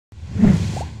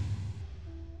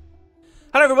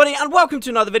Hello everybody and welcome to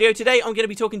another video. Today I'm going to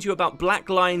be talking to you about Black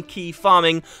Lion key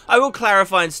farming. I will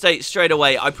clarify and state straight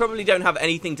away, I probably don't have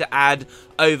anything to add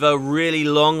over really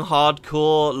long,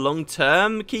 hardcore,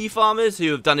 long-term key farmers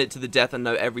who have done it to the death and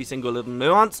know every single little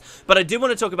nuance. But I do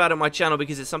want to talk about it on my channel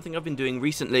because it's something I've been doing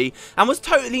recently and was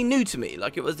totally new to me.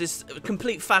 Like, it was this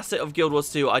complete facet of Guild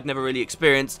Wars 2 I'd never really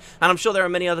experienced, and I'm sure there are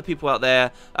many other people out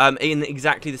there in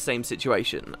exactly the same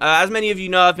situation. As many of you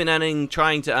know, I've been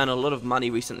trying to earn a lot of money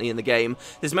recently in the game.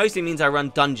 This mostly means I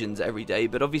run dungeons every day,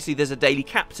 but obviously there's a daily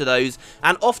cap to those,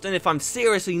 and often if I'm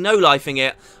seriously no-lifing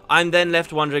it, I'm then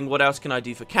left wondering what else can I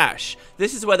do for cash.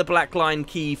 This is where the Black Lion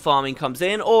key farming comes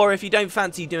in, or if you don't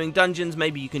fancy doing dungeons,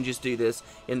 maybe you can just do this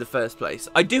in the first place.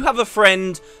 I do have a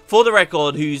friend, for the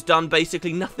record, who's done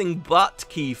basically nothing but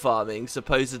key farming,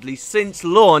 supposedly, since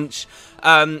launch,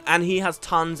 and he has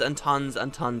tons and tons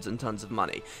and tons and tons of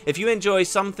money. If you enjoy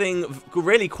something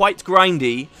really quite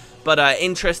grindy, but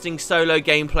interesting solo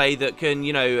gameplay that can,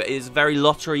 you know, is very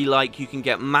lottery-like, you can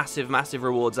get massive, massive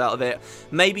rewards out of it,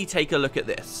 maybe take a look at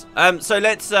this. So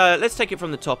let's take it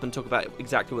from the top and talk about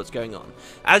exactly what's going on.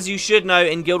 As you should know,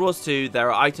 in Guild Wars 2,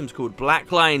 there are items called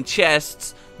Black Lion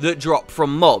chests that drop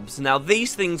from mobs. Now,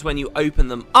 these things, when you open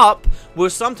them up, will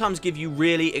sometimes give you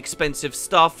really expensive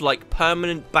stuff like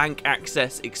permanent bank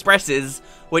access expresses,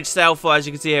 which sell for, as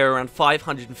you can see here, around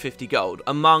 550 gold,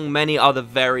 among many other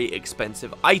very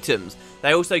expensive items.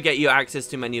 They also get you access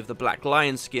to many of the Black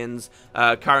Lion skins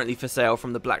currently for sale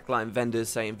from the Black Lion vendors,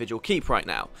 say in Vigil Keep right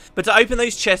now. But to open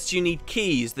those chests, you need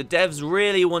keys. The devs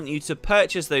really want you to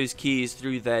purchase those keys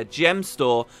through their gem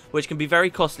store, which can be very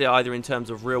costly either in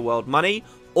terms of real-world money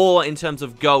or in terms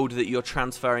of gold that you're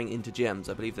transferring into gems.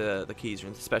 I believe the keys are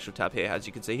in the special tab here, as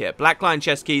you can see here. Black Lion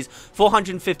chest keys,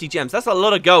 450 gems. That's a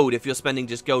lot of gold if you're spending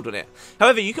just gold on it.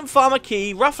 However, you can farm a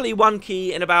key, roughly one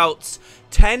key, in about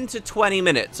 10 to 20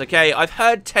 minutes, okay? I've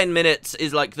heard 10 minutes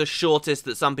is like the shortest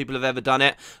that some people have ever done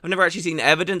it. I've never actually seen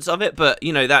evidence of it, but,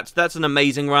 you know, that's an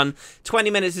amazing run. 20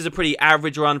 minutes is a pretty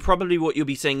average run, probably what you'll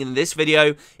be seeing in this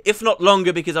video, if not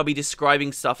longer, because I'll be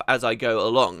describing stuff as I go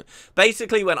along.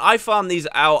 Basically, when I farm these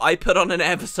out, I put on an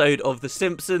episode of The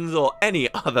Simpsons or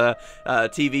any other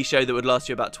TV show that would last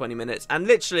you about 20 minutes, and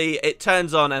literally, it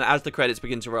turns on, and as the credits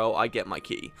begin to roll, I get my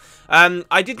key.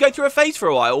 I did go through a phase for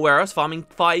a while where I was farming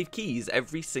 5 keys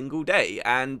every single day,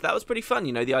 and that was pretty fun.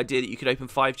 You know, the idea that you could open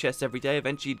 5 chests every day,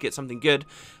 eventually you'd get something good.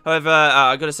 However,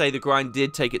 I gotta say, the grind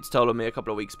did take its toll on me a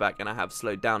couple of weeks back, and I have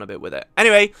slowed down a bit with it.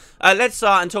 Anyway, let's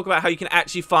start and talk about how you can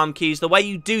actually farm keys. The way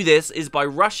you do this is by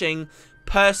rushing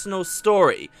personal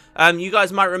story. You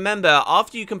guys might remember,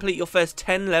 after you complete your first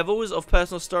 10 levels of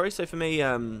personal story, so for me,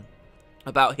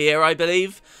 about here, I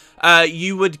believe,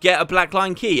 you would get a Black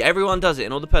Lion key. Everyone does it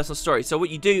in all the personal stories. So what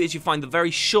you do is you find the very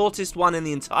shortest one in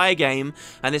the entire game,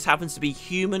 and this happens to be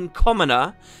Human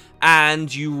Commoner,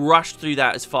 and you rush through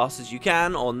that as fast as you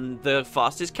can on the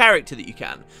fastest character that you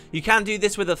can. You can do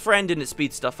this with a friend and it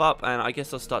speeds stuff up, and I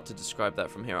guess I'll start to describe that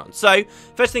from here on. So,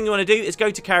 first thing you want to do is go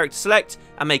to Character Select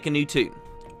and make a new toon.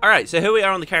 Alright, so here we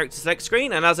are on the Character Select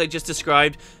screen, and as I just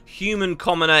described, Human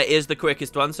Commoner is the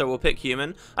quickest one, so we'll pick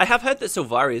Human. I have heard that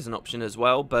Sylvari is an option as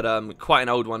well, but quite an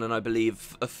old one, and I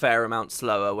believe a fair amount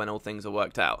slower when all things are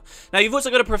worked out. Now, you've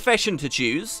also got a profession to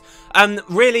choose.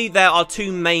 Really, there are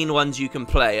 2 main ones you can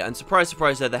play, and surprise,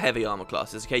 surprise, they're the heavy armor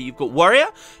classes, okay? You've got Warrior,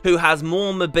 who has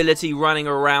more mobility running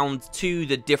around to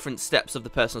the different steps of the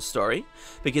personal story,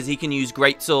 because he can use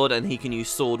Greatsword and he can use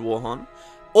Sword Warhorn.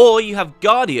 Or you have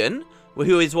Guardian,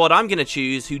 who is what I'm going to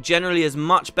choose, who generally is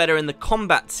much better in the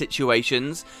combat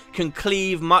situations, can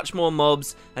cleave much more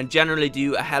mobs, and generally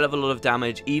do a hell of a lot of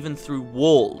damage, even through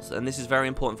walls. And this is very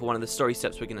important for one of the story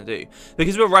steps we're going to do.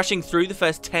 Because we're rushing through the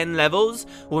first 10 levels,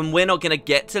 when we're not going to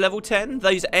get to level 10,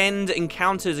 those end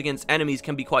encounters against enemies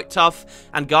can be quite tough,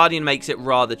 and Guardian makes it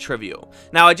rather trivial.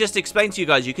 Now, I just explained to you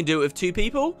guys, you can do it with 2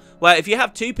 people. Well, if you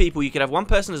have 2 people, you could have one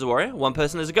person as a warrior, one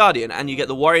person as a guardian, and you get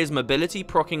the warrior's mobility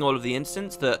proccing all of the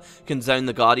instants that can zone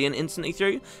the Guardian instantly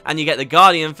through, and you get the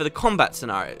Guardian for the combat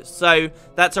scenarios. So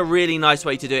that's a really nice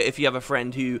way to do it if you have a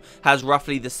friend who has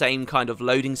roughly the same kind of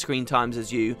loading screen times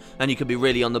as you, and you could be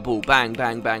really on the ball. Bang,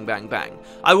 bang, bang, bang, bang.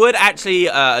 I would actually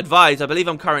advise, I believe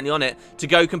I'm currently on it, to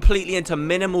go completely into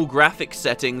minimal graphics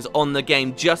settings on the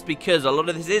game, just because a lot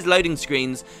of this is loading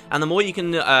screens, and the more you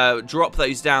can drop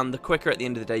those down, the quicker at the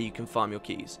end of the day you can farm your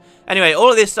keys. Anyway, all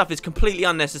of this stuff is completely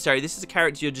unnecessary. This is a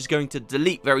character you're just going to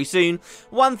delete very soon.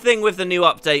 One thing with with the new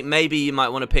update, maybe you might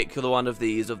want to pick the one of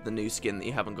these of the new skin that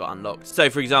you haven't got unlocked. So,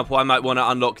 for example, I might want to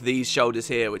unlock these shoulders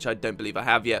here, which I don't believe I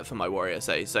have yet for my warrior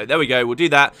say. So, there we go. We'll do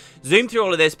that. Zoom through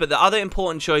all of this, but the other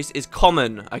important choice is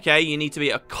common, okay? You need to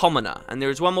be a commoner. And there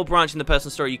is one more branch in the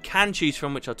personal story you can choose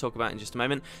from, which I'll talk about in just a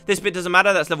moment. This bit doesn't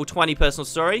matter. That's level 20 personal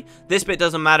story. This bit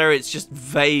doesn't matter. It's just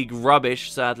vague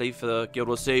rubbish, sadly, for Guild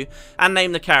Wars 2. And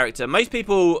name the character. Most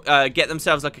people get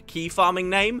themselves like a key farming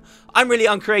name. I'm really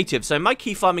uncreative, so my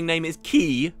key farming name is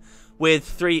Key with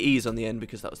 3 E's on the end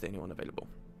because that was the only one available.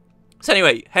 So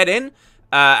anyway, head in.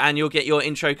 And you'll get your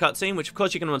intro cutscene, which of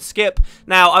course you're going to want to skip.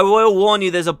 Now, I will warn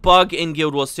you, there's a bug in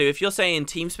Guild Wars 2. If you're saying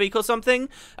TeamSpeak or something,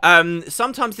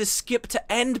 sometimes this skip to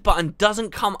end button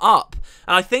doesn't come up.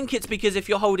 And I think it's because if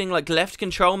you're holding like left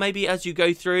control maybe as you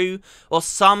go through, or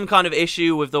some kind of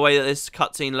issue with the way that this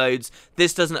cutscene loads,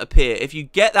 this doesn't appear. If you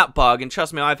get that bug, and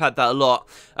trust me, I've had that a lot,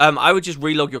 I would just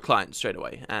relog your client straight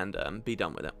away and be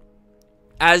done with it.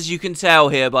 As you can tell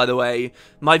here, by the way,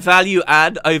 my value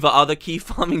add over other key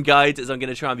farming guides is I'm going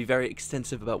to try and be very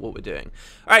extensive about what we're doing.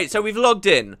 Alright, so we've logged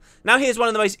in. Now here's one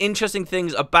of the most interesting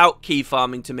things about key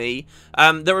farming to me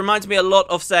that reminds me a lot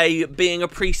of, say, being a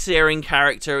pre-searing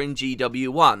character in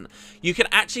Gw2. You can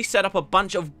actually set up a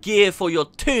bunch of gear for your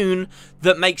toon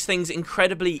that makes things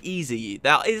incredibly easy.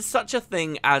 There is such a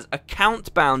thing as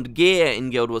account-bound gear in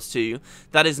Guild Wars 2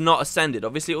 that is not ascended.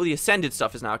 Obviously, all the ascended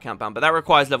stuff is now account-bound, but that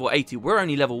requires level 80. We're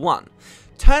only level 1.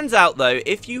 Turns out, though,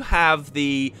 if you have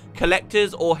the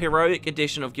Collector's or Heroic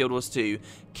Edition of Guild Wars 2,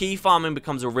 key farming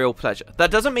becomes a real pleasure. That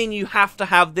doesn't mean you have to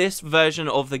have this version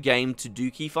of the game to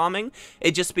do key farming.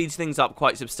 It just speeds things up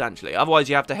quite substantially. Otherwise,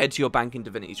 you have to head to your bank in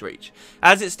Divinity's Reach.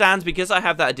 As it stands, because I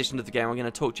have that edition of the game, I'm going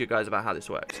to talk to you guys about how this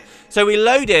works. So we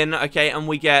load in, okay, and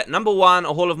we get, number 1,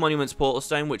 a Hall of Monuments portal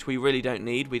stone, which we really don't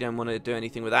need. We don't want to do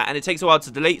anything with that. And it takes a while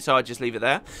to delete, so I just leave it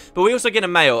there. But we also get a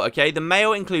mail, okay? The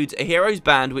mail includes a hero's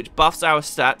band, which buffs our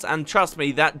stats, and trust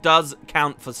me, that does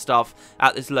count for stuff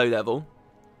at this low level.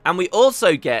 And we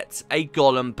also get a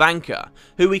Golem Banker,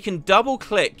 who we can double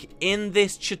click in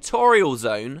this tutorial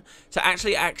zone to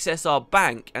actually access our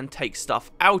bank and take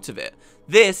stuff out of it.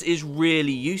 This is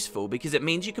really useful because it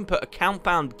means you can put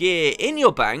account-bound gear in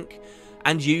your bank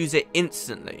and use it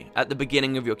instantly at the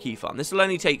beginning of your key farm. This will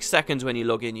only take seconds when you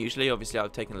log in usually. Obviously,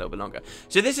 I've taken a little bit longer.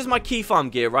 So this is my key farm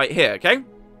gear right here, okay?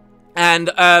 And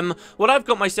what I've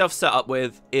got myself set up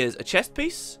with is a chest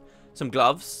piece, some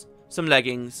gloves, some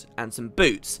leggings, and some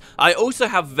boots. I also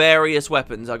have various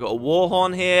weapons. I've got a war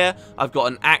horn here, I've got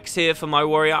an axe here for my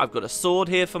warrior, I've got a sword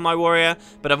here for my warrior,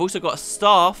 but I've also got a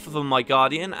staff for my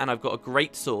guardian, and I've got a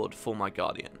great sword for my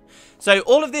guardian. So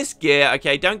all of this gear,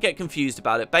 okay, don't get confused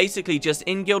about it. Basically, just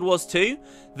in Guild Wars 2,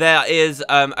 there is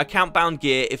account-bound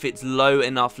gear if it's low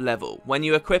enough level. When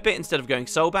you equip it, instead of going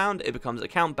soul-bound, it becomes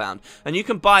account-bound. And you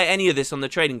can buy any of this on the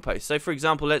trading post. So, for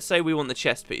example, let's say we want the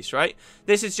chest piece, right?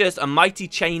 This is just a mighty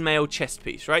chainmail chest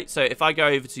piece, right? So if I go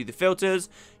over to the filters,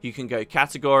 you can go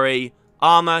category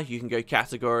armor, you can go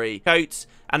category coats,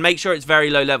 and make sure it's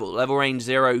very low level range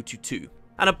 0 to 2.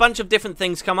 And a bunch of different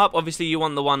things come up. Obviously, you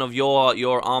want the one of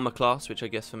your armor class, which I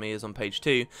guess for me is on page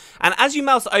 2. And as you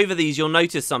mouse over these, you'll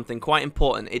notice something quite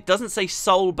important. It doesn't say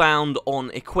soulbound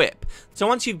on equip. So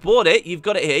once you've bought it, you've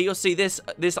got it here. You'll see this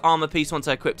armor piece, once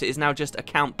I equipped it, is now just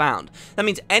account bound. That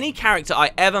means any character I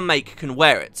ever make can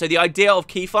wear it. So the idea of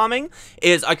key farming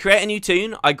is I create a new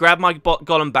toon, I grab my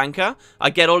Golem Banker, I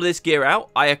get all of this gear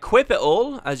out, I equip it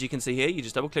all. As you can see here, you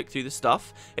just double click through the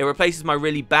stuff. It replaces my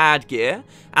really bad gear.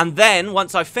 And then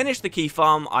once I finish the key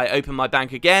farm, I open my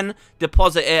bank again,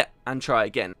 deposit it, and try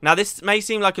again. Now, this may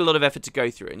seem like a lot of effort to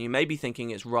go through, and you may be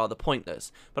thinking it's rather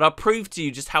pointless, but I'll prove to you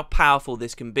just how powerful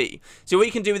this can be. So what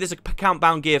you can do with this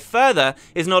account-bound gear further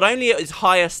is not only is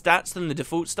higher stats than the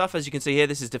default stuff, as you can see here,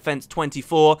 this is defense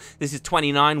 24, this is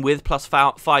 29 with plus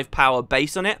 5 power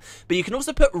base on it, but you can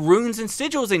also put runes and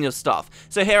sigils in your stuff.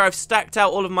 So here I've stacked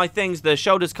out all of my things, the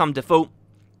shoulders come default,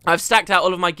 I've stacked out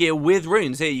all of my gear with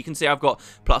runes. Here you can see I've got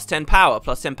plus 10 power,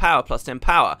 plus 10 power, plus 10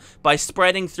 power by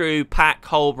spreading through pack,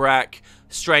 Holbrack,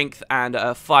 strength, and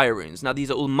fire runes. Now, these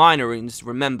are all minor runes,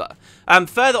 remember.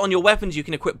 Further on your weapons, you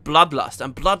can equip Bloodlust,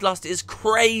 and Bloodlust is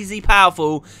crazy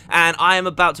powerful, and I am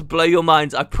about to blow your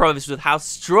minds, I promise, with how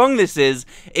strong this is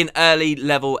in early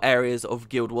level areas of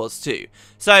Guild Wars 2.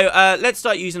 So, let's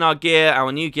start using our gear,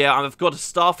 our new gear. I've got a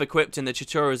staff equipped in the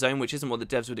tutorial zone, which isn't what the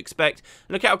devs would expect.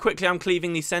 Look at how quickly I'm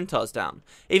cleaving these centaurs down.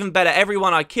 Even better,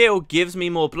 everyone I kill gives me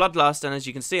more Bloodlust, and as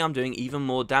you can see, I'm doing even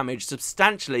more damage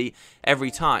substantially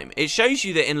every time. It shows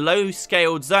you that in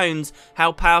low-scaled zones,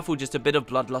 how powerful just a bit of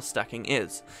Bloodlust stacking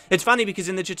is. It's funny because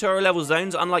in the tutorial level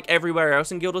zones, unlike everywhere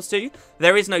else in Guild Wars 2,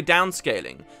 there is no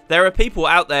downscaling. There are people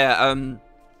out there,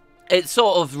 It's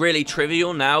sort of really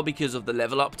trivial now because of the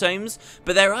level up tomes,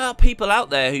 but there are people out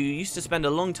there who used to spend a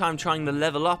long time trying to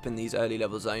level up in these early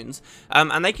level zones,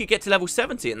 and they could get to level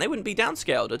 70 and they wouldn't be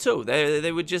downscaled at all.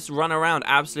 They would just run around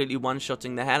absolutely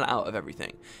one-shotting the hell out of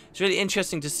everything. It's really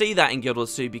interesting to see that in Guild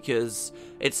Wars 2 because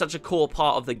it's such a core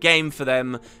part of the game for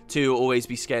them to always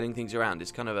be scaling things around.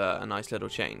 It's kind of a nice little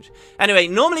change. Anyway,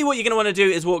 normally what you're going to want to do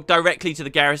is walk directly to the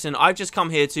garrison. I've just come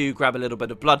here to grab a little bit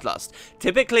of bloodlust.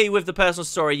 Typically with the personal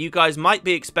story, you guys might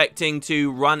be expecting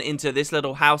to run into this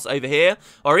little house over here,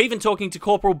 or even talking to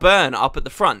Corporal Byrne up at the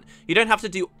front. You don't have to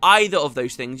do either of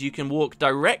those things. You can walk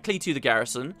directly to the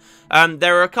garrison.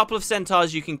 There are a couple of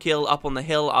centaurs you can kill up on the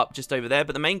hill up just over there,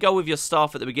 but the main goal with your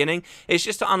staff at the beginning is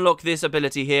just to unlock this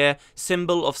ability here,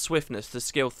 Symbol of Swiftness, the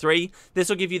skill 3. This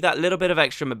will give you that little bit of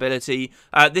extra mobility.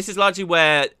 This is largely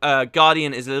where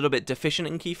Guardian is a little bit deficient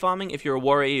in key farming. If you're a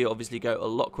warrior, you obviously go a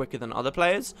lot quicker than other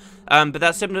players, but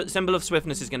that Symbol of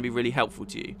Swiftness is going to be really helpful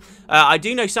to you. I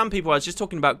do know some people, I was just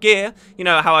talking about gear, you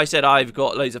know how I said I've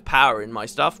got loads of power in my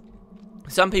stuff.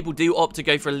 Some people do opt to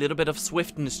go for a little bit of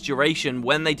swiftness duration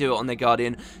when they do it on their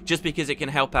Guardian, just because it can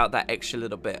help out that extra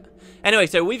little bit. Anyway,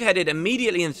 so we've headed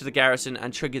immediately into the garrison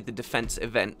and triggered the defense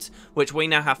event, which we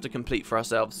now have to complete for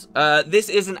ourselves. This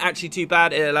isn't actually too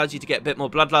bad. It allows you to get a bit more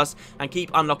bloodlust and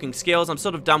keep unlocking skills. I'm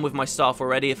sort of done with my staff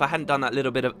already. If I hadn't done that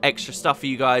little bit of extra stuff for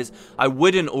you guys, I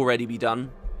wouldn't already be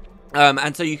done.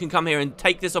 And so you can come here and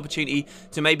take this opportunity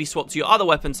to maybe swap to your other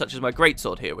weapons, such as my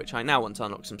greatsword here, which I now want to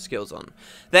unlock some skills on.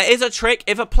 There is a trick.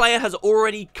 If a player has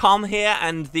already come here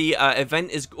and the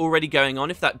event is already going on,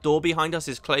 if that door behind us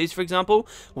is closed, for example,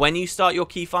 when you start your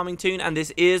key farming toon, and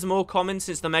this is more common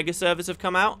since the mega servers have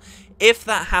come out, if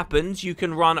that happens, you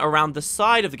can run around the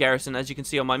side of the garrison, as you can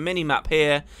see on my mini map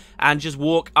here, and just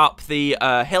walk up the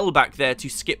hill back there to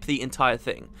skip the entire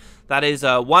thing. That is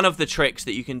one of the tricks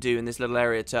that you can do in this little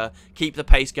area to keep the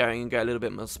pace going and go a little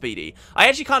bit more speedy. I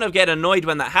actually kind of get annoyed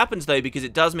when that happens, though, because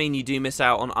it does mean you do miss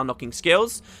out on unlocking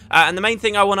skills. And the main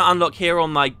thing I want to unlock here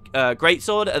on my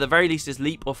greatsword, at the very least, is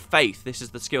Leap of Faith. This is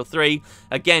the skill 3.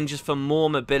 Again, just for more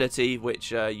mobility,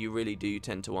 which you really do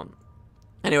tend to want.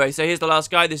 Anyway, so here's the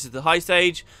last guy. This is the high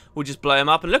stage. We'll just blow him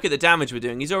up. And look at the damage we're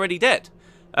doing. He's already dead.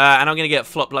 And I'm going to get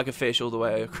flopped like a fish all the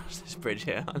way across this bridge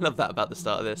here. I love that about the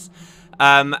start of this.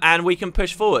 And we can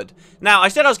push forward. Now, I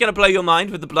said I was going to blow your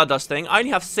mind with the bloodlust thing. I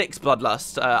only have 6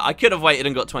 bloodlust. I could have waited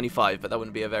and got 25, but that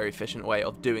wouldn't be a very efficient way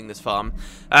of doing this farm.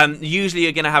 Usually,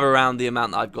 you're going to have around the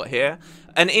amount that I've got here.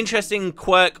 An interesting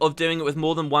quirk of doing it with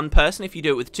more than one person, if you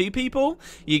do it with 2 people,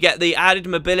 you get the added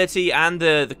mobility and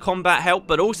the combat help,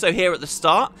 but also here at the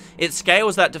start, it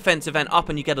scales that defense event up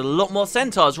and you get a lot more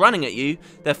centaurs running at you,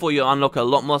 therefore you unlock a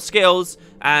lot more skills,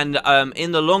 and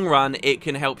in the long run, it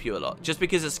can help you a lot. Just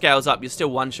because it scales up, you're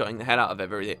still one-shotting the hell out of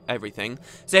everything.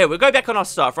 So here, we'll go back on our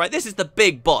staff, right? This is the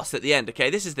big boss at the end, okay?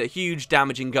 This is the huge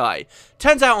damaging guy.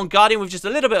 Turns out on Guardian, with just a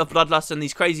little bit of bloodlust and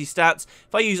these crazy stats,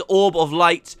 if I use Orb of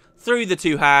Light through the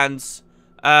 2 hands,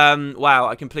 wow,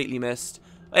 I completely missed.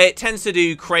 It tends to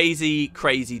do crazy,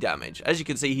 crazy damage. As you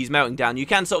can see, he's melting down. You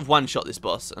can sort of one-shot this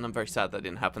boss, and I'm very sad that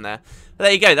didn't happen there. But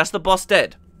there you go, that's the boss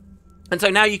dead. And so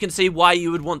now you can see why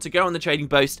you would want to go on the trading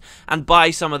post and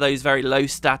buy some of those very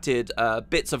low-statted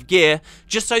bits of gear,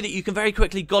 just so that you can very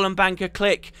quickly golem banker,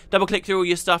 click, double-click through all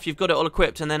your stuff, you've got it all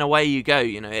equipped, and then away you go.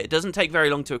 You know, it doesn't take very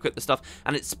long to equip the stuff,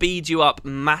 and it speeds you up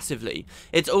massively.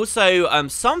 It's also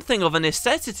something of a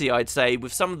necessity, I'd say,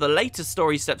 with some of the later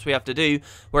story steps we have to do,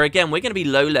 where, again, we're going to be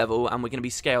low-level, and we're going to be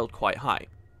scaled quite high.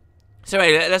 So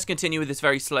anyway, let's continue with this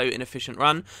very slow, inefficient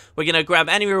run. We're going to grab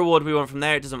any reward we want from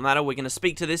there, it doesn't matter. We're going to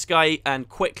speak to this guy and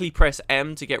quickly press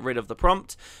M to get rid of the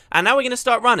prompt. And now we're going to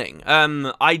start running.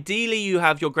 Ideally, you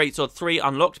have your Greatsword 3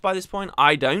 unlocked by this point.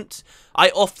 I don't. I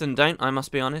often don't, I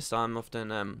must be honest. I'm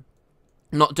often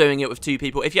not doing it with 2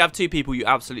 people. If you have 2 people, you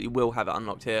absolutely will have it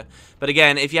unlocked here. But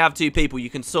again, if you have 2 people, you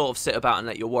can sort of sit about and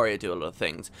let your warrior do a lot of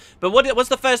things. But what's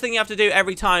the first thing you have to do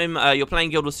every time you're playing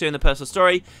Guild Wars 2 in the personal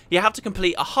story? You have to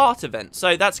complete a heart event.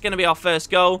 So that's going to be our first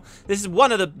goal. This is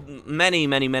one of the many,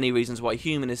 many, many reasons why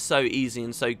human is so easy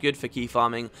and so good for key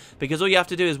farming. Because all you have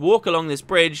to do is walk along this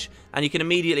bridge, and you can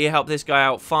immediately help this guy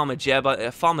out, Farmer Jeb.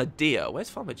 Farmer Deer. Where's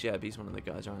Farmer Jeb? He's one of the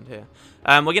guys around here.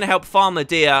 We're going to help Farmer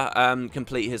Deer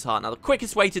complete his heart. Now, the quickest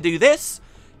way to do this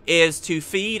is to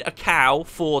feed a cow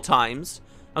 4 times.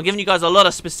 I'm giving you guys a lot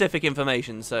of specific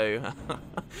information, so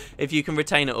if you can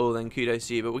retain it all, then kudos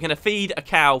to you. But we're going to feed a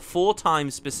cow 4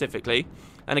 times specifically.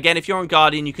 And again, if you're on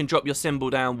Guardian, you can drop your symbol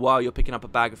down while you're picking up a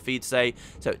bag of feed, say,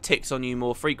 so it ticks on you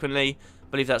more frequently. I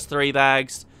believe that's 3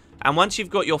 bags. And once you've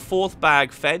got your 4th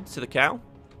bag fed to the cow,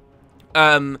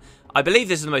 I believe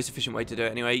this is the most efficient way to do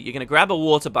it anyway. You're going to grab a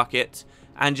water bucket,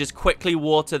 and just quickly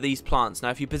water these plants. Now,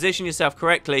 if you position yourself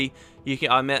correctly, you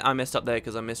can... I messed up there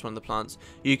because I missed one of the plants.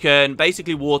 You can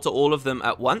basically water all of them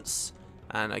at once.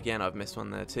 And again, I've missed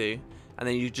one there too. And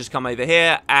then you just come over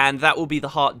here, and that will be the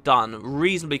heart done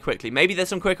reasonably quickly. Maybe there's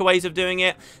some quicker ways of doing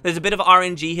it. There's a bit of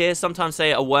RNG here. Sometimes,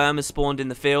 say, a worm has spawned in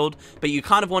the field, but you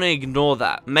kind of want to ignore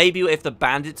that. Maybe if the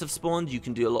bandits have spawned, you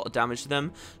can do a lot of damage to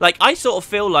them. Like, I sort of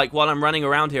feel like, while I'm running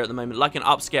around here at the moment, like an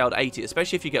upscaled 80,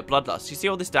 especially if you get Bloodlust. You see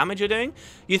all this damage you're doing?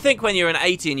 You think when you're an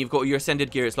 80 and you've got your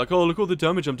Ascended gear, it's like, oh, look all the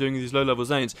damage I'm doing in these low-level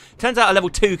zones. Turns out a level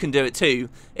 2 can do it too.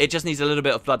 It just needs a little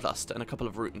bit of Bloodlust and a couple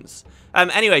of runes.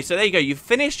 Anyway, so there you go. You've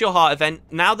finished your heart event.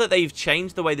 Now that they've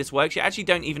changed the way this works, you actually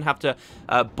don't even have to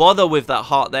bother with that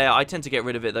heart there. I tend to get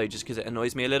rid of it though, just because it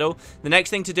annoys me a little. The next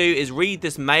thing to do is read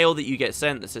this mail that you get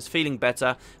sent that says feeling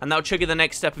better, and that'll trigger the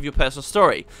next step of your personal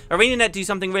story. ArenaNet do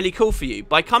something really cool for you.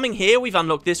 By coming here, we've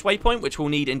unlocked this waypoint, which we'll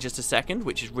need in just a second,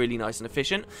 which is really nice and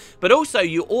efficient. But also,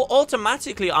 you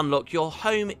automatically unlock your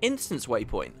home instance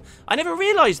waypoint. I never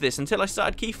realized this until I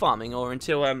started key farming, or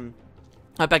until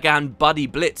I began Buddy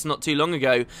Blitz not too long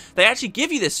ago. They actually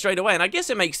give you this straight away, and I guess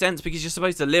it makes sense because you're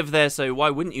supposed to live there, so why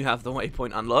wouldn't you have the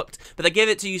waypoint unlocked? But they give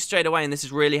it to you straight away, and this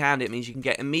is really handy. It means you can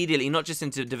get immediately, not just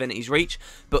into Divinity's Reach,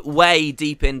 but way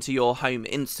deep into your home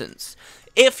instance.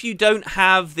 If you don't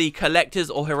have the Collector's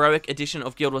or Heroic edition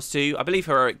of Guild Wars 2, I believe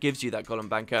Heroic gives you that Golem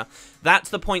Banker, that's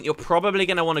the point you're probably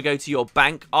going to want to go to your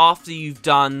bank after you've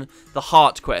done the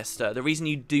Heart Quest. The reason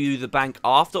you do the bank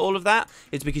after all of that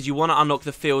is because you want to unlock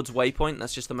the Field's Waypoint.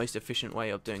 That's just the most efficient way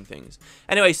of doing things.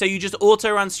 Anyway, so you just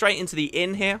auto-run straight into the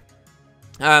inn here.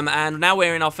 And now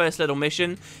we're in our first little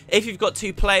mission. If you've got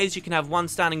 2 players, you can have one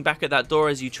standing back at that door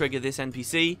as you trigger this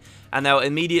NPC, and they'll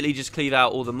immediately just cleave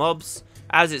out all the mobs.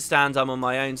 As it stands, I'm on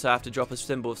my own, so I have to drop a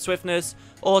symbol of swiftness.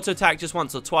 Auto attack just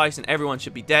once or twice, and everyone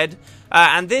should be dead.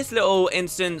 And this little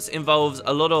instance involves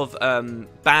a lot of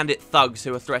bandit thugs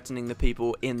who are threatening the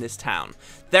people in this town.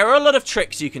 There are a lot of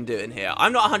tricks you can do in here.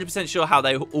 I'm not 100% sure how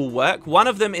they all work. One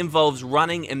of them involves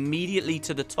running immediately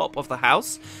to the top of the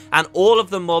house, and all of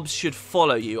the mobs should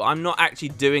follow you. I'm not actually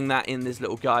doing that in this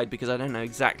little guide because I don't know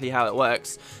exactly how it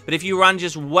works. But if you run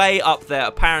just way up there,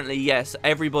 apparently, yes,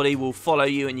 everybody will follow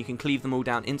you and you can cleave them all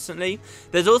down instantly.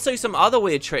 There's also some other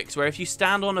weird tricks where if you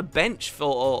stand on a bench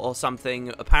or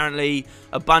something, apparently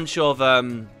a bunch of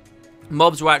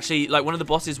mobs will actually, like one of the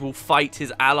bosses will fight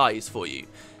his allies for you.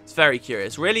 It's very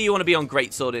curious. Really, you want to be on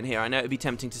Greatsword in here. I know it would be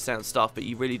tempting to sound stuff, but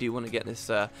you really do want to get this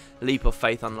Leap of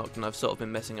Faith unlocked, and I've sort of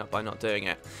been messing up by not doing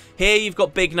it. Here, you've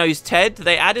got Big Nose Ted.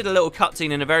 They added a little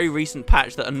cutscene in a very recent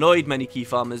patch that annoyed many key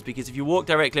farmers, because if you walk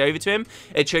directly over to him,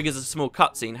 it triggers a small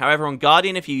cutscene. However, on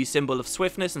Guardian, if you use Symbol of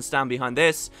Swiftness and stand behind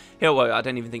this, well, I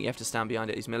don't even think you have to stand behind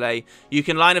it, he's melee, you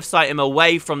can line of sight him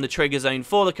away from the trigger zone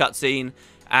for the cutscene,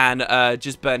 and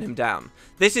just burn him down.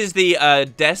 This is the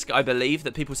desk, I believe,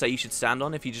 that people say you should stand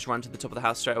on if you just run to the top of the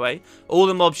house straight away. All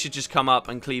the mobs should just come up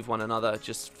and cleave one another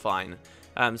just fine.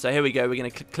 So here we go, we're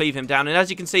going to cleave him down. And as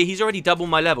you can see, he's already double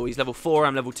my level. He's level 4,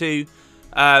 I'm level 2.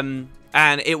 And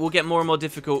it will get more and more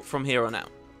difficult from here on out.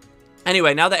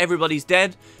 Anyway, now that everybody's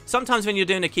dead, sometimes when you're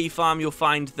doing a key farm, you'll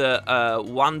find that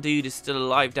one dude is still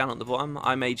alive down at the bottom.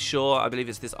 I made sure, I believe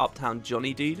it's this Uptown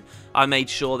Johnny dude, I made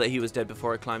sure that he was dead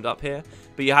before I climbed up here.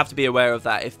 But you have to be aware of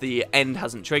that if the end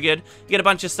hasn't triggered. You get a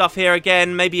bunch of stuff here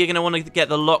again. Maybe you're going to want to get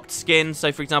the locked skin.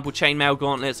 So, for example, chainmail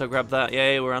gauntlets. I'll grab that.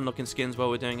 Yay, we're unlocking skins while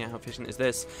we're doing it. How efficient is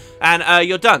this? And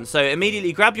you're done. So,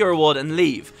 immediately grab your reward and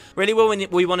leave. Really,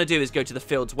 what we want to do is go to the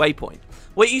field's waypoint.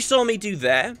 What you saw me do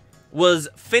there was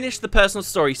finish the personal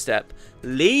story step,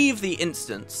 leave the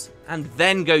instance, and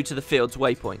then go to the field's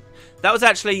waypoint. That was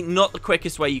actually not the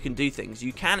quickest way you can do things.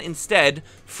 You can instead,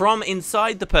 from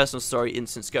inside the personal story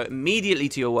instance, go immediately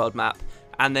to your world map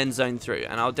and then zone through.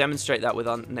 And I'll demonstrate that with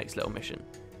our next little mission.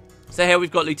 So here we've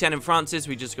got Lieutenant Francis.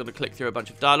 We just got to click through a bunch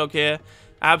of dialogue here.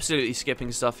 Absolutely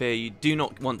skipping stuff here. You do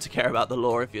not want to care about the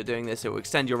lore if you're doing this. It will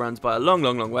extend your runs by a long,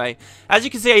 long, long way. As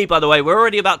you can see, by the way, we're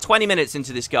already about 20 minutes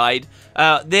into this guide.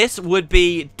 This would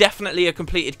be definitely a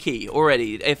completed key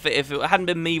already. If it hadn't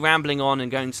been me rambling on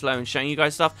and going slow and showing you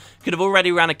guys stuff, could have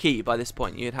already ran a key by this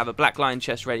point. You'd have a Black Lion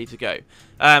chest ready to go.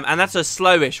 And that's a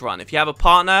slowish run. If you have a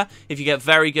partner, if you get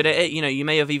very good at it, you know, you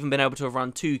may have even been able to have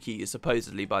run 2 keys,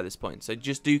 supposedly, by this point. So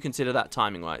just do consider that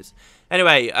timing-wise.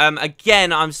 Anyway,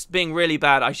 again, I'm being really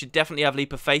bad. I should definitely have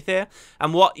Leap of Faith here.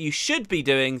 And what you should be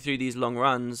doing through these long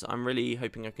runs, I'm really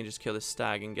hoping I can just kill this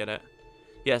stag and get it.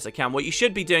 Yes, I can. What you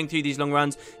should be doing through these long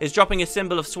runs is dropping a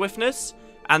Symbol of Swiftness,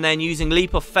 and then using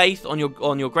Leap of Faith on your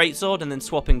greatsword, and then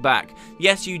swapping back.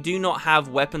 Yes, you do not have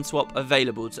weapon swap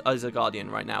available as a Guardian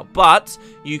right now, but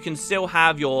you can still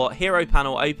have your hero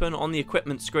panel open on the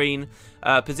equipment screen,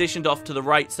 positioned off to the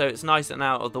right so it's nice and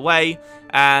out of the way,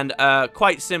 and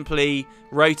quite simply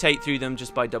rotate through them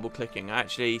just by double clicking. I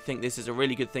actually think this is a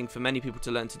really good thing for many people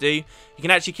to learn to do. You can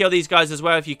actually kill these guys as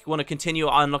well if you want to continue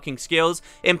unlocking skills.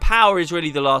 Empower is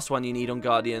really the last one you need on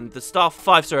Guardian. The Staff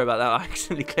 5, sorry about that, I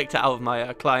accidentally clicked out of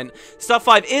my client. Staff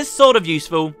 5 is sort of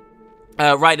useful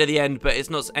right at the end, but it's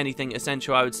not anything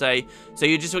essential, I would say. So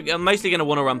you're mostly going to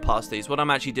want to run past these. What I'm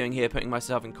actually doing here, putting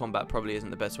myself in combat, probably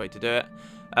isn't the best way to do it.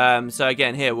 So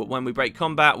again, here, when we break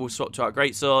combat, we'll swap to our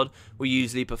greatsword. We'll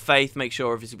use Leap of Faith, make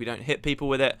sure obviously we don't hit people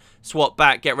with it. Swap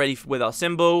back, get ready with our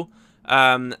symbol.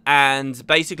 And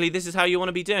basically this is how you want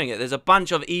to be doing it. There's a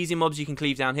bunch of easy mobs you can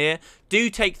cleave down here. Do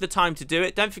take the time to do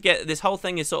it. Don't forget, this whole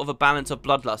thing is sort of a balance of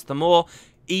bloodlust. The more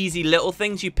easy little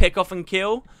things you pick off and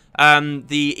kill,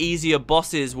 the easier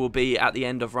bosses will be at the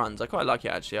end of runs. I quite like it,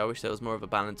 actually. I wish there was more of a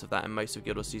balance of that in most of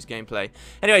Gw2's gameplay.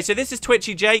 Anyway, so this is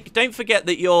Twitchy Jake. Don't forget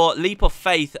that your Leap of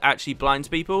Faith actually blinds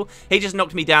people. He just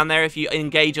knocked me down there. If you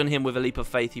engage on him with a Leap of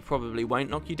Faith, he probably won't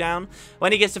knock you down.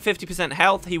 When he gets to 50%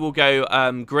 health, he will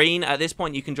go green. At this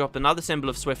point, you can drop another symbol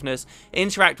of swiftness,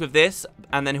 interact with this,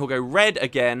 and then he'll go red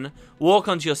again, walk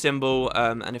onto your symbol,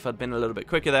 and if I'd been a little bit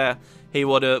quicker there, he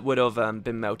would have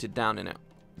been melted down in it.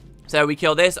 So we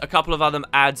kill this. A couple of other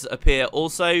ads appear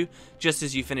also, just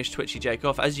as you finish Twitchy Jake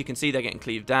off. As you can see, they're getting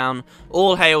cleaved down.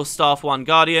 All hail Staff 1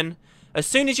 Guardian. As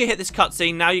soon as you hit this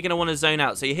cutscene, now you're going to want to zone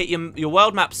out. So you hit your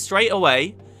world map straight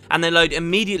away, and then load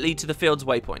immediately to the field's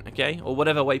waypoint, okay? Or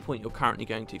whatever waypoint you're currently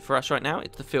going to. For us right now,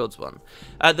 it's the field's one.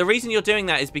 The reason you're doing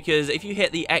that is because if you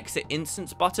hit the exit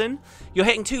instance button, you're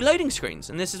hitting 2 loading screens.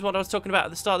 And this is what I was talking about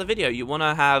at the start of the video. You want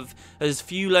to have as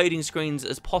few loading screens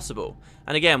as possible.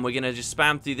 And again, we're going to just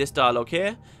spam through this dialogue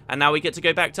here. And now we get to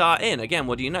go back to our inn. Again,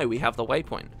 what do you know? We have the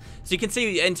waypoint. So you can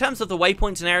see, in terms of the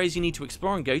waypoints and areas you need to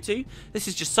explore and go to, this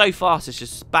is just so fast. It's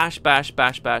just bash, bash,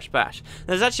 bash, bash, bash.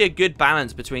 There's actually a good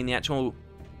balance between the actual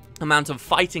amount of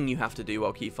fighting you have to do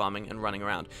while key farming and running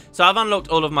around. So I've unlocked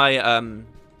all of my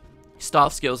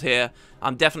staff skills here.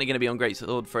 I'm definitely going to be on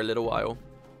greatsword for a little while.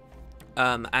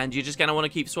 And you're just going to want to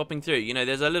keep swapping through. You know,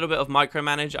 there's a little bit of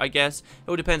micromanage, I guess. It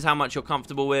all depends how much you're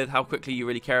comfortable with, how quickly you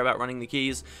really care about running the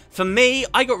keys. For me,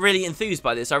 I got really enthused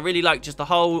by this. I really like just the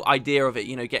whole idea of it,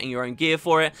 you know, getting your own gear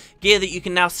for it. Gear that you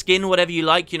can now skin whatever you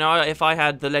like. You know, if I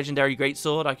had the legendary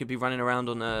greatsword, I could be running around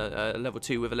on a level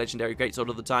 2 with a legendary greatsword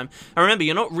all the time. And remember,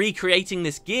 you're not recreating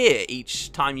this gear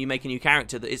each time you make a new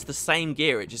character. It's the same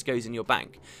gear. It just goes in your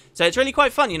bank. So it's really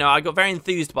quite fun, you know. I got very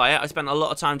enthused by it. I spent a lot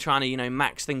of time trying to, you know,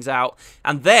 max things out.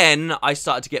 And then I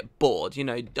started to get bored. You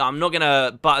know, I'm not going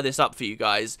to butter this up for you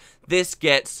guys. This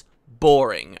gets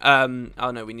boring. Oh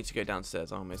no, we need to go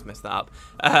downstairs. I almost messed that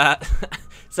up.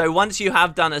 So once you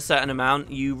have done a certain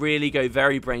amount, you really go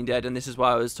very brain dead, and this is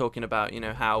why I was talking about, you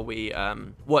know, how we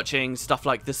watching stuff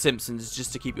like The Simpsons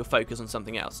just to keep your focus on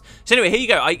something else. So anyway, here you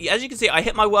go. As you can see, I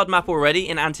hit my world map already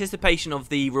in anticipation of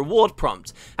the reward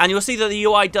prompt, and you'll see that the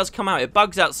UI does come out. It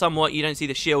bugs out somewhat. You don't see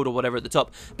the shield or whatever at the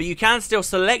top, but you can still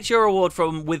select your reward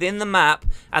from within the map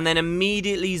and then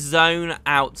immediately zone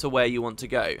out to where you want to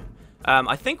go.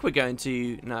 I think we're going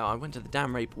to... No, I went to the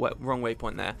damn wrong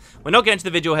waypoint there. We're not going to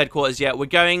the visual headquarters yet. We're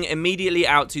going immediately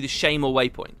out to the Shamer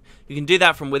waypoint. You can do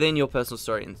that from within your personal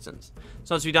story instance.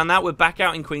 So once we've done that, we're back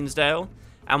out in Queensdale.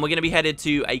 And we're going to be headed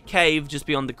to a cave just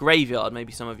beyond the graveyard.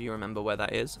 Maybe some of you remember where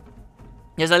that is.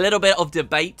 There's a little bit of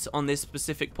debate on this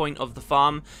specific point of the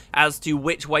farm as to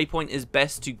which waypoint is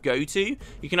best to go to.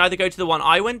 You can either go to the one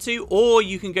I went to, or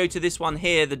you can go to this one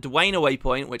here, the Gw2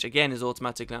 waypoint, which again is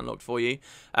automatically unlocked for you,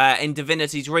 in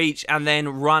Divinity's Reach, and then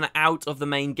run out of the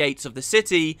main gates of the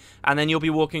city, and then you'll be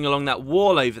walking along that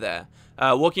wall over there.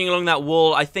 Walking along that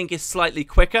wall, I think, is slightly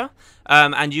quicker,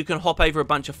 and you can hop over a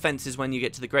bunch of fences when you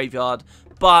get to the graveyard,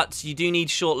 but you do need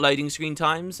short loading screen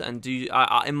times, and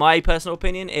in my personal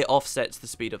opinion, it offsets the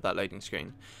speed of that loading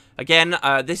screen. Again,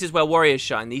 this is where warriors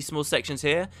shine. These small sections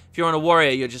here, if you're on a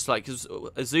warrior, you're just like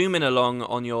zooming along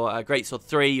on your Greatsword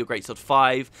 3, your Greatsword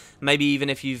 5, maybe even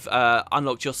if you've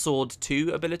unlocked your Sword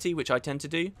 2 ability, which I tend to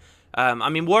do. I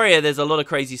mean, warrior, there's a lot of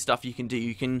crazy stuff you can do.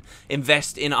 You can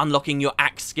invest in unlocking your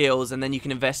axe skills, and then you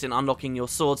can invest in unlocking your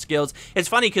sword skills. It's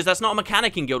funny because that's not a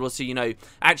mechanic in Guild Wars, so, you know,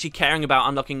 actually caring about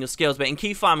unlocking your skills. But in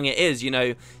key farming it is, you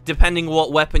know, depending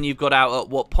what weapon you've got out at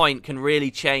what point can really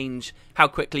change how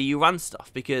quickly you run stuff,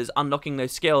 because unlocking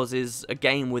those skills is a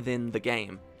game within the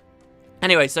game.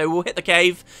 Anyway, so we'll hit the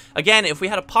cave. Again, if we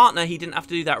had a partner, he didn't have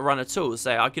to do that run at all.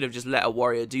 So I could have just let a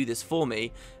warrior do this for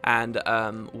me and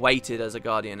waited as a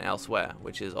guardian elsewhere,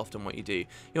 which is often what you do. You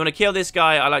want to kill this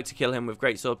guy. I like to kill him with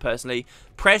greatsword personally.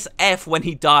 Press F when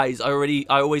he dies. I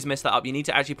always mess that up. You need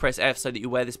to actually press F so that you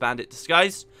wear this bandit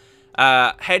disguise.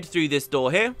 Head through this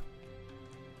door here.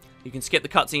 You can skip the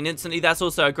cutscene instantly. That's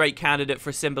also a great candidate for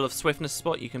a symbol of swiftness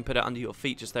spot. You can put it under your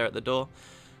feet just there at the door.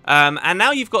 And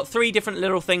now you've got 3 different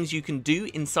little things you can do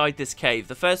inside this cave.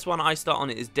 The first one I start on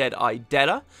is Dead-Eye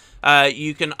Della.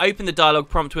 You can open the dialogue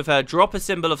prompt with her, drop a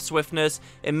symbol of swiftness,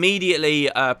 immediately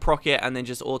proc it, and then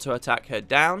just auto-attack her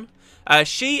down.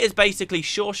 She is basically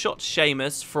Sure Shot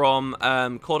Seamus from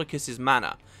Caudicus's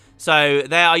Manor. So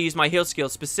there I use my heal skill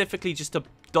specifically just to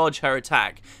dodge her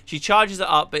attack. She charges it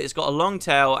up, but it's got a long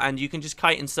tail, and you can just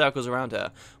kite in circles around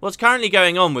her. What's currently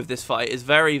going on with this fight is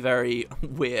very, very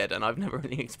weird, and I've never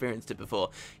really experienced it before.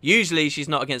 Usually, she's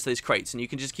not against those crates, and you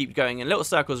can just keep going in little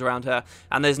circles around her,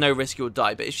 and there's no risk you'll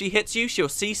die. But if she hits you, she'll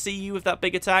CC you with that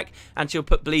big attack, and she'll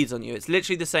put bleeds on you. It's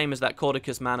literally the same as that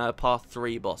Caudicus Manor Path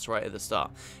 3 boss right at the start.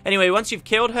 Anyway, once you've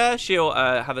killed her, she'll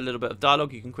have a little bit of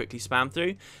dialogue you can quickly spam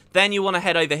through. Then you want to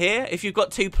head over here. If you've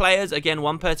got 2 players, again,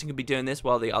 one person can be doing this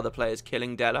while the other player is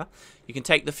killing Della. You can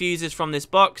take the fuses from this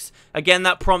box. Again,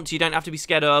 that prompt you don't have to be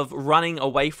scared of running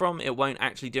away from. It won't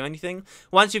actually do anything.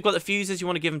 Once you've got the fuses, you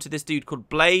want to give them to this dude called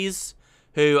Blaze,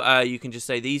 who you can just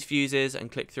say these fuses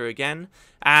and click through again.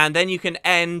 And then you can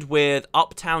end with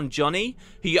Uptown Johnny,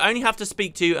 who you only have to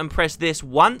speak to and press this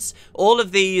once. All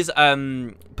of these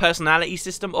personality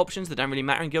system options that don't really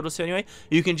matter in Gw2 anyway,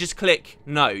 you can just click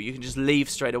no. You can just leave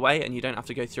straight away and you don't have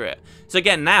to go through it. So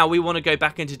again, now we want to go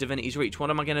back into Divinity's Reach.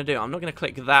 What am I going to do? I'm not going to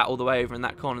click that all the way over in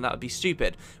that corner. That would be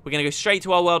stupid. We're going to go straight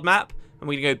to our world map, and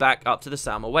we're going to go back up to the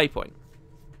Salma waypoint.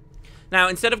 Now,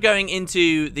 instead of going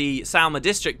into the Salma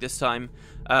district this time,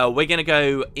 we're going to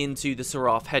go into the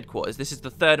Seraph headquarters. This is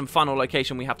the 3rd and final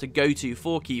location we have to go to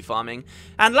for key farming.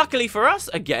 And luckily for us,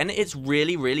 again, it's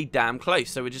really, really damn close.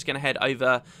 So we're just going to head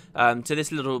over to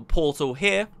this little portal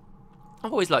here.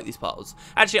 I've always liked these portals.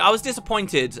 Actually, I was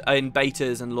disappointed in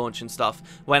betas and launch and stuff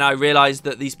when I realized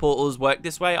that these portals work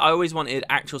this way. I always wanted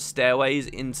actual stairways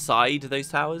inside those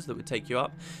towers that would take you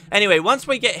up. Anyway, once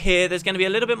we get here, there's going to be a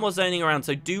little bit more zoning around,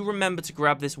 so do remember to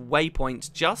grab this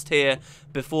waypoint just here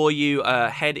before you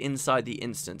head inside the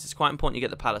instance. It's quite important you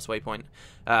get the palace waypoint.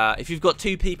 If you've got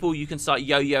 2 people, you can start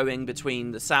yo-yoing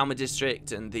between the Salma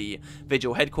district and the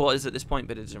Vigil headquarters at this point,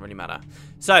 but it doesn't really matter.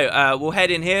 So, we'll head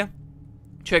in here.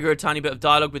 Trigger a tiny bit of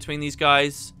dialogue between these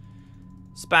guys,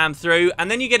 spam through,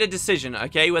 and then you get a decision,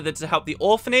 okay, whether to help the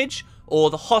orphanage or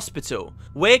the hospital.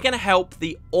 We're going to help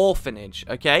the orphanage,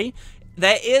 okay?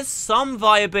 There is some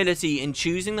viability in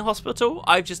choosing the hospital.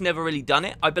 I've just never really done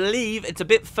it. I believe it's a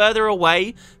bit further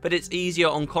away, but it's easier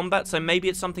on combat, so maybe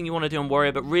it's something you want to do on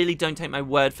Warrior, but really don't take my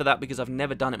word for that because I've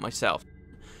never done it myself.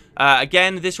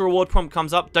 Again, this reward prompt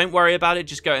comes up. Don't worry about it.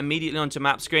 Just go immediately onto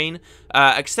map screen.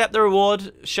 Accept the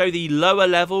reward. Show the lower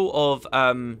level of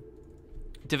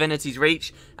Divinity's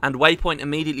Reach and waypoint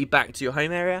immediately back to your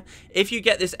home area. If you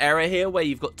get this error here where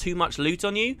you've got too much loot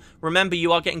on you, remember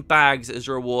you are getting bags as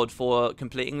a reward for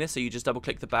completing this. So you just double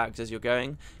click the bags as you're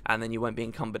going and then you won't be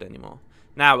encumbered anymore.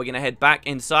 Now we're going to head back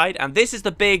inside, and this is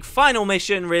the big final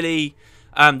mission really.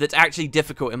 That's actually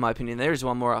difficult in my opinion. There is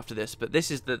one more after this, but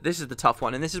this is the tough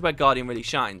one, and this is where Guardian really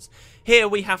shines. Here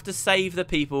we have to save the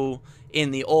people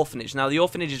in the orphanage. Now the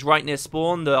orphanage is right near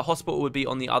spawn. The hospital would be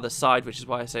on the other side, which is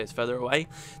why I say it's further away.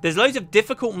 There's loads of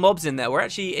difficult mobs in there. We're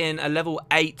actually in a level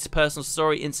 8 personal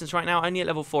story instance right now, only at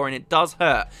level 4, and it does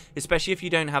hurt, especially if you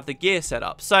don't have the gear set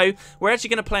up. So we're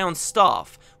actually going to play on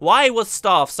staff. Why was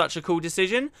staff such a cool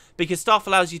decision? Because staff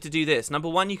allows you to do this. Number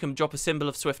 1, you can drop a symbol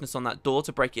of swiftness on that door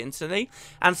to break it instantly,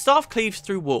 and staff cleaves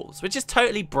through walls, which is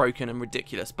totally broken and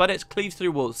ridiculous, but it cleaves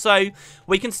through walls. So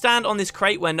we can stand on this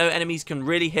crate where no enemies can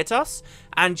really hit us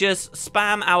and just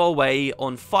spam our way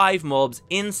on 5 mobs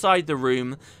inside the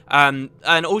room. And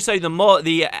also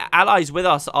the allies with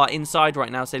us are inside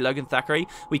right now, say Logan Thackeray.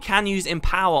 We can use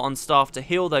Empower on staff to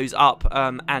heal those up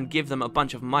and give them a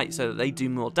bunch of might so that they do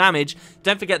more damage.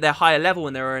 Don't forget they're higher level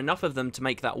and there are enough of them to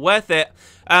make that worth it.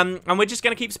 And we're just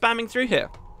going to keep spamming through here.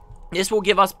 This will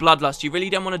give us Bloodlust. You really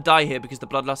don't want to die here because the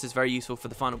Bloodlust is very useful for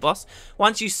the final boss.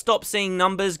 Once you stop seeing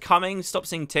numbers coming, stop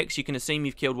seeing ticks, you can assume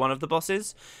you've killed one of the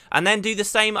bosses. And then do the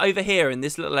same over here in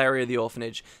this little area of the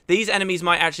orphanage. These enemies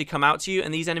might actually come out to you,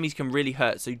 and these enemies can really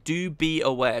hurt, so do be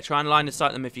aware. Try and line of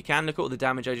sight them if you can. Look at all the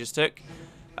damage I just took.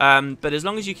 But as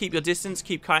long as you keep your distance,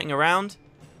 keep kiting around,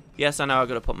 Yes, I know I've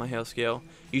got to pop my heal skill.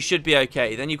 You should be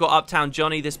okay. Then you've got Uptown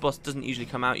Johnny. This boss doesn't usually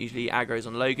come out. Usually aggro's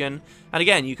on Logan. And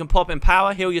again, you can pop in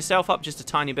power, heal yourself up just a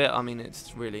tiny bit. I mean,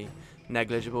 it's really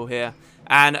negligible here.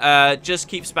 And just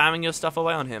keep spamming your stuff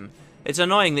away on him. It's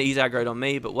annoying that he's aggroed on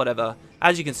me, but whatever.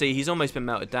 As you can see, he's almost been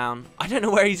melted down. I don't know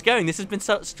where he's going. This has been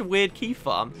such a weird key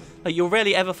farm. Like, you're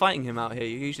rarely ever fighting him out here.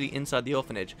 You're usually inside the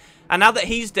orphanage. And now that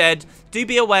he's dead, do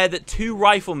be aware that 2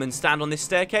 riflemen stand on this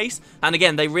staircase. And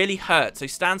again, they really hurt. So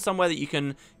stand somewhere that you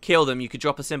can kill them. You could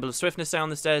drop a symbol of swiftness down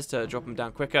the stairs to drop them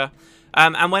down quicker.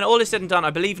 And when all is said and done,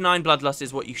 I believe 9 bloodlust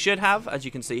is what you should have, as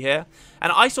you can see here.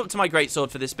 And I swapped to my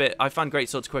greatsword for this bit. I find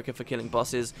greatswords quicker for killing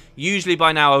bosses. Usually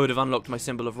by now I would have unlocked my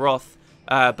symbol of wrath.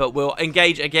 But we'll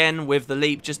engage again with the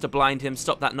leap just to blind him,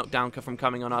 stop that knockdown from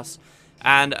coming on us.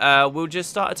 And we'll just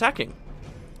start attacking.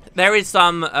 There is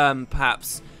some,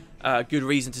 perhaps, good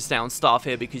reason to stay on staff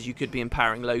here because you could be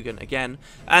empowering Logan again.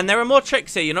 And there are more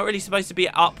tricks here. You're not really supposed to be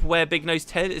up where Big Nose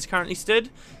Ted is currently stood,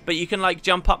 but you can like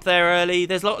jump up there early.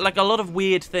 There's like a lot of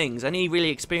weird things. Any really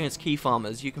experienced key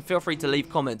farmers, you can feel free to leave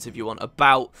comments if you want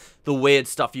about the weird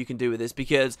stuff you can do with this,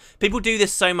 because people do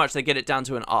this so much they get it down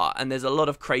to an art, and there's a lot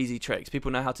of crazy tricks.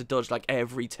 People know how to dodge like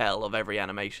every tail of every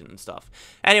animation and stuff.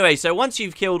 Anyway, so once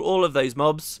you've killed all of those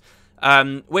mobs,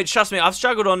 which, trust me, I've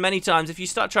struggled on many times. If you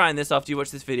start trying this after you watch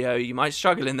this video, you might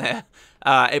struggle in there.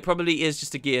 It probably is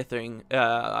just a gear thing.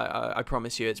 I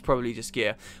promise you, it's probably just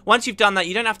gear. Once you've done that,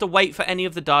 you don't have to wait for any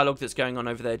of the dialogue that's going on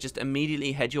over there. Just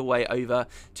immediately head your way over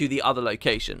to the other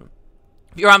location.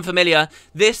 If you're unfamiliar,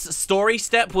 this story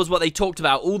step was what they talked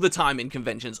about all the time in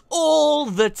conventions. All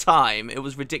the time. It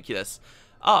was ridiculous.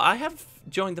 Oh, I have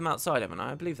joined them outside, haven't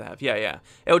I? I believe they have. Yeah.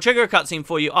 It will trigger a cutscene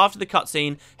for you. After the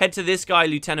cutscene, head to this guy,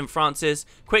 Lieutenant Francis.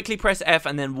 Quickly press F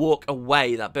and then walk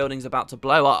away. That building's about to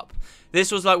blow up.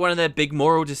 This was like one of their big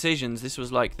moral decisions. This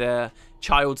was like their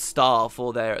child star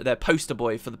for their poster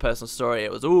boy for the personal story.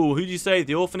 It was, oh, who do you save,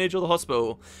 the orphanage or the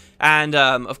hospital? And,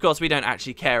 of course, we don't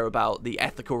actually care about the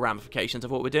ethical ramifications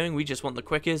of what we're doing. We just want the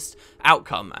quickest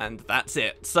outcome, and that's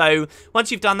it. So, once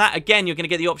you've done that, again, you're going to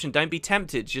get the option, don't be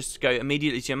tempted. Just go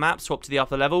immediately to your map, swap to the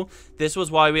upper level. This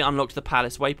was why we unlocked the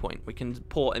Palace Waypoint. We can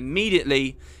port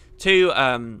immediately to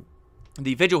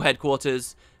the Vigil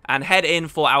headquarters and head in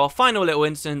for our final little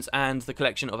instance and the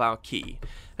collection of our key.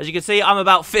 As you can see, I'm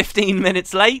about 15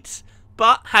 minutes late,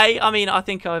 but hey, I mean, I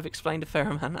think I've explained a fair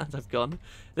amount as I've gone.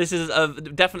 This has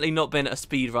definitely not been a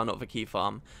speed run of a key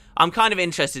farm. I'm kind of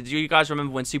interested. Do you guys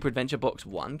remember when Super Adventure Box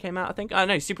 1 came out, I think? I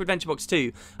know, Super Adventure Box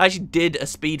 2. I actually did a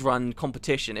speedrun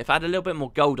competition. If I had a little bit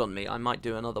more gold on me, I might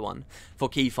do another one for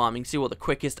key farming. See what the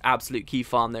quickest absolute key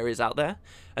farm there is out there.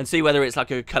 And see whether it's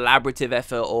like a collaborative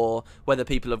effort or whether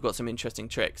people have got some interesting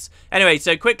tricks. Anyway,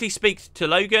 so quickly speak to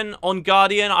Logan. On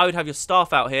Guardian, I would have your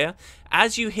staff out here.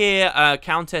 As you hear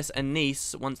Countess and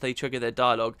Niece, once they trigger their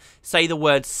dialogue, say the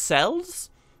word cells.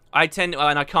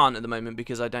 and I can't at the moment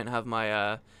because I don't have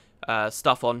my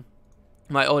stuff on,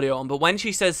 my audio on, but when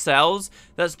she says cells,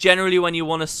 that's generally when you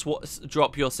want to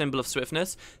drop your symbol of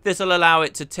swiftness. This will allow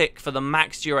it to tick for the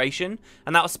max duration,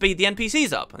 and that will speed the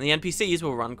NPCs up, and the NPCs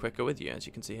will run quicker with you, as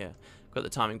you can see here. Got the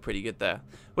timing pretty good there.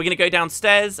 We're going to go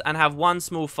downstairs and have one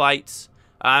small fight.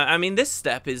 I mean, this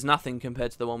step is nothing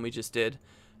compared to the one we just did.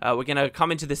 We're going to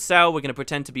come into this cell, we're going to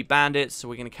pretend to be bandits, so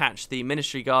we're going to catch the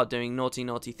Ministry Guard doing naughty,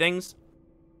 naughty things.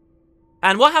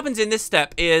 And what happens in this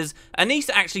step is Anise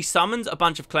actually summons a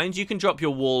bunch of clones. You can drop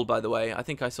your wall, by the way. I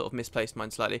think I sort of misplaced mine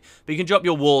slightly. But you can drop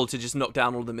your wall to just knock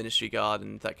down all the Ministry Guard,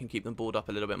 and that can keep them balled up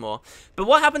a little bit more. But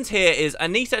what happens here is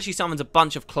Anise actually summons a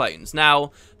bunch of clones.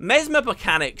 Now, Mesmer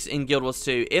mechanics in Guild Wars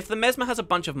 2, if the Mesmer has a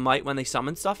bunch of might when they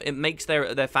summon stuff, it makes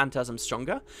their phantasm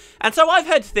stronger. And so I've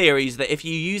heard theories that if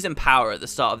you use Empower at the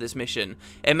start of this mission,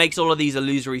 it makes all of these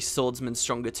illusory swordsmen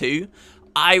stronger too.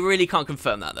 I really can't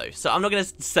confirm that, though, so I'm not going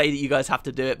to say that you guys have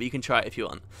to do it, but you can try it if you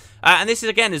want. And this,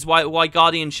 is why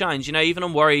Guardian shines. You know, even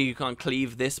on Warrior, you can't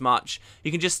cleave this much.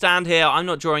 You can just stand here. I'm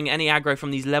not drawing any aggro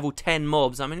from these level 10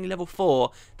 mobs. I'm only level 4.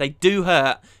 They do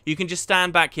hurt. You can just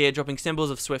stand back here, dropping symbols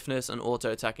of swiftness and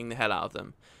auto-attacking the hell out of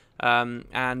them.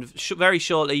 And very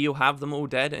shortly, you'll have them all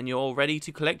dead, and you're all ready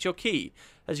to collect your key.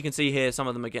 As you can see here, some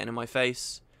of them are getting in my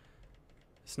face.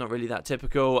 It's not really that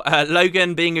typical.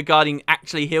 Logan, being a guardian,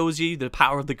 actually heals you. The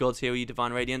power of the gods heal you,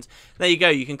 Divine Radiance. There you go.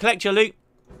 You can collect your loot,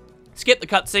 skip the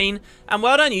cutscene, and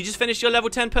well done. You just finished your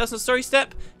level 10 personal story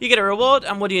step. You get a reward,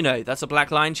 and what do you know? That's a Black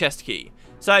Lion chest key.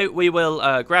 So we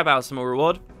will grab our small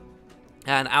reward,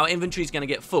 and our inventory is going to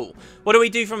get full. What do we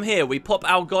do from here? We pop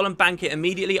our Golem Banquet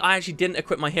immediately. I actually didn't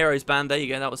equip my Heroes Band. There you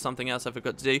go. That was something else I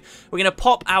forgot to do. We're going to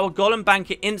pop our Golem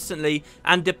Banquet instantly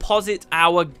and deposit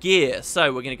our gear. So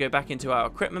we're going to go back into our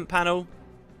equipment panel.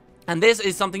 And this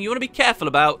is something you want to be careful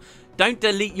about. don't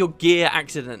delete your gear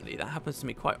accidentally. That happens to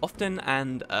me quite often,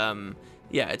 and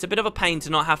yeah, it's a bit of a pain to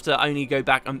not have to only go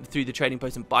back through the trading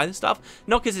post and buy the stuff.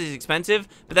 Not because it's expensive,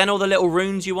 but then all the little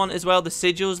runes you want as well, the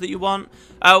sigils that you want.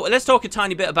 Let's talk a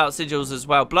tiny bit about sigils as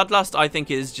well. Bloodlust, I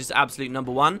think, is just absolute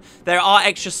 #1. There are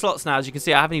extra slots now. As you can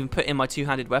see, I haven't even put in my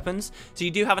two-handed weapons. So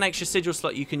you do have an extra sigil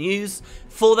slot you can use.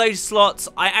 For those slots,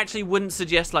 I actually wouldn't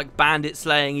suggest like bandit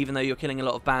slaying, even though you're killing a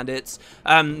lot of bandits.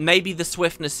 Maybe the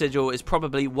swiftness sigil is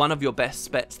probably one of your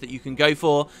best bets that you can go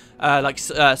for. Like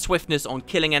swiftness on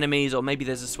killing enemies, or maybe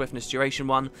there's a swiftness duration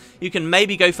one. You can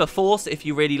maybe go for force if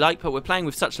you really like, but we're playing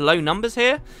with such low numbers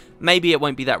here, maybe it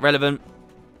won't be that relevant.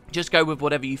 Just go with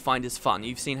whatever you find is fun.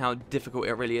 You've seen how difficult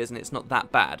it really is, and it's not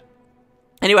that bad.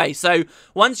 Anyway, so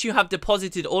once you have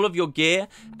deposited all of your gear,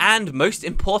 and most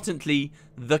importantly,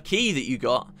 the key that you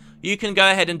got, you can go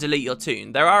ahead and delete your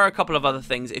toon. There are a couple of other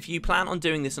things. If you plan on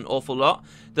doing this an awful lot,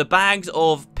 the bags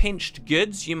of pinched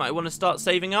goods you might want to start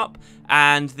saving up,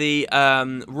 and the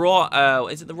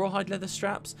is it the rawhide leather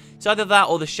straps? It's either that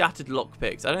or the shattered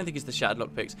lockpicks. I don't think it's the shattered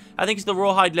lockpicks. I think it's the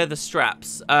rawhide leather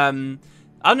straps.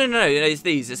 Oh, no, it's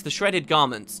these. It's the shredded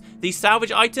garments. These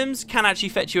salvage items can actually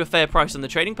fetch you a fair price on the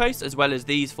trading post, as well as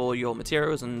these for your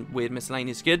materials and weird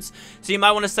miscellaneous goods. So you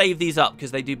might want to save these up,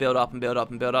 because they do build up and build up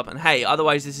and build up. And hey,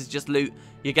 otherwise this is just loot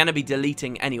you're going to be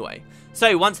deleting anyway.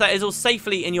 So once that is all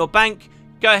safely in your bank,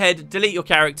 go ahead, delete your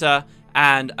character,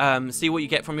 and see what you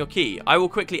get from your key. I will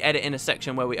quickly edit in a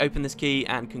section where we open this key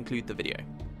and conclude the video.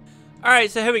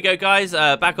 Alright, so here we go, guys.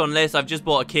 Back on list. I've just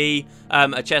bought a key,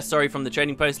 a chest, sorry, from the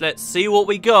trading post. Let's see what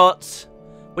we got.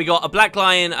 We got a Black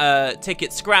Lion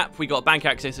ticket scrap, we got Bank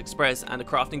Access Express, and a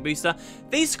crafting booster.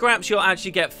 These scraps you'll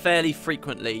actually get fairly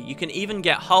frequently. You can even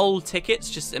get whole tickets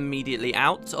just immediately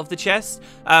out of the chest.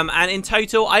 And in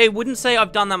total, I wouldn't say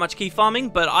I've done that much key farming,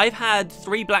 but I've had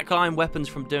 3 Black Lion weapons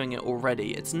from doing it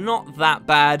already. It's not that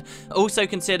bad. Also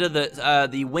consider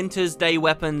that the Winter's Day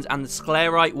weapons and the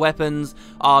Sclerite weapons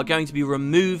are going to be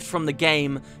removed from the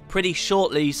game pretty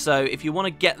shortly, so if you want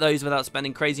to get those without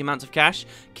spending crazy amounts of cash,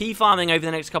 key farming over the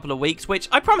next couple of weeks, which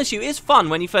I promise you is fun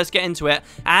when you first get into it,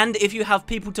 and if you have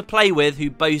people to play with who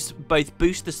both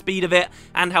boost the speed of it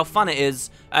and how fun it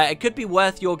is, it could be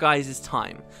worth your guys'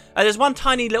 time. There's one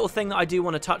tiny little thing that I do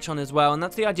want to touch on as well, and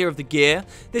that's the idea of the gear.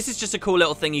 This is just a cool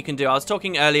little thing you can do. I was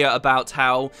talking earlier about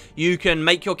how you can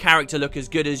make your character look as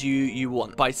good as you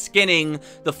want by skinning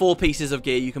the 4 pieces of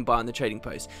gear you can buy on the trading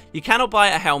post. You cannot buy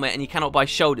a helmet, and you cannot buy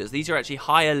shoulders. These are actually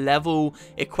higher level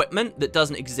equipment that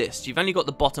doesn't exist. You've only got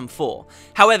the bottom 4.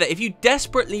 However, if you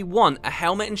desperately want a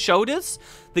helmet and shoulders,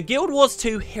 the Guild Wars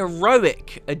 2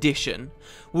 Heroic Edition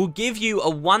will give you a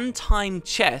one-time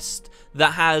chest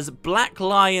that has Black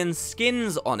Lion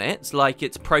skins on it, like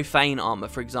its profane armor,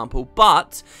 for example,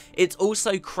 but it's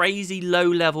also crazy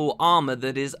low-level armor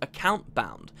that is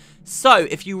account-bound. So,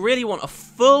 if you really want a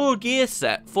full gear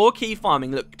set for key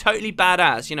farming, look totally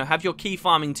badass, you know, have your key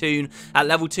farming toon at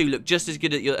level 2 look just as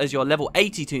good as your level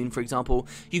 80 toon, for example,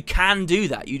 you can do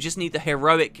that. You just need the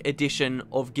Heroic Edition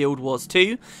of Guild Wars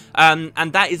 2,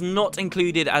 and that is not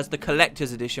included as the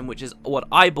Collector's Edition, which is what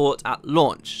I bought at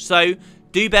launch. So,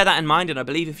 do bear that in mind, and I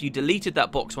believe if you deleted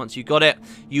that box once you got it,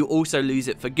 you also lose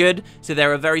it for good. So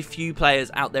there are very few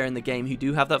players out there in the game who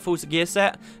do have that full gear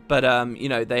set, but you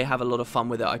know, they have a lot of fun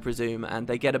with it, I presume, and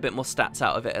they get a bit more stats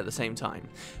out of it at the same time.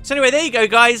 So anyway, there you go,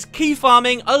 guys. Key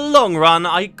farming, a long run,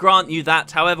 I grant you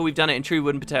that. However, we've done it in true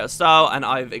wooden potato style, and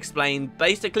I've explained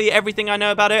basically everything I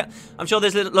know about it. I'm sure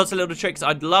there's lots of little tricks.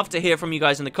 I'd love to hear from you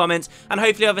guys in the comments, and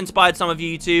hopefully I've inspired some of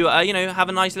you to, you know, have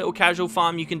a nice little casual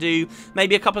farm you can do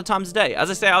maybe a couple of times a day. As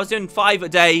I say, I was doing 5 a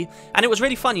day, and it was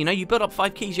really fun, you know, you build up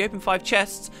 5 keys, you open 5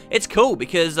 chests. It's cool,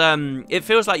 because it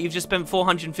feels like you've just spent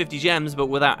 450 gems, but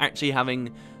without actually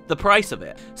having the price of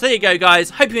it. So there you go,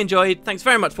 guys. Hope you enjoyed. Thanks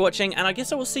very much for watching, and I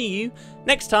guess I will see you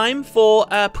next time for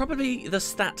probably the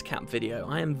stat cap video.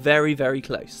 I am very, very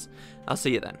close. I'll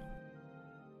see you then.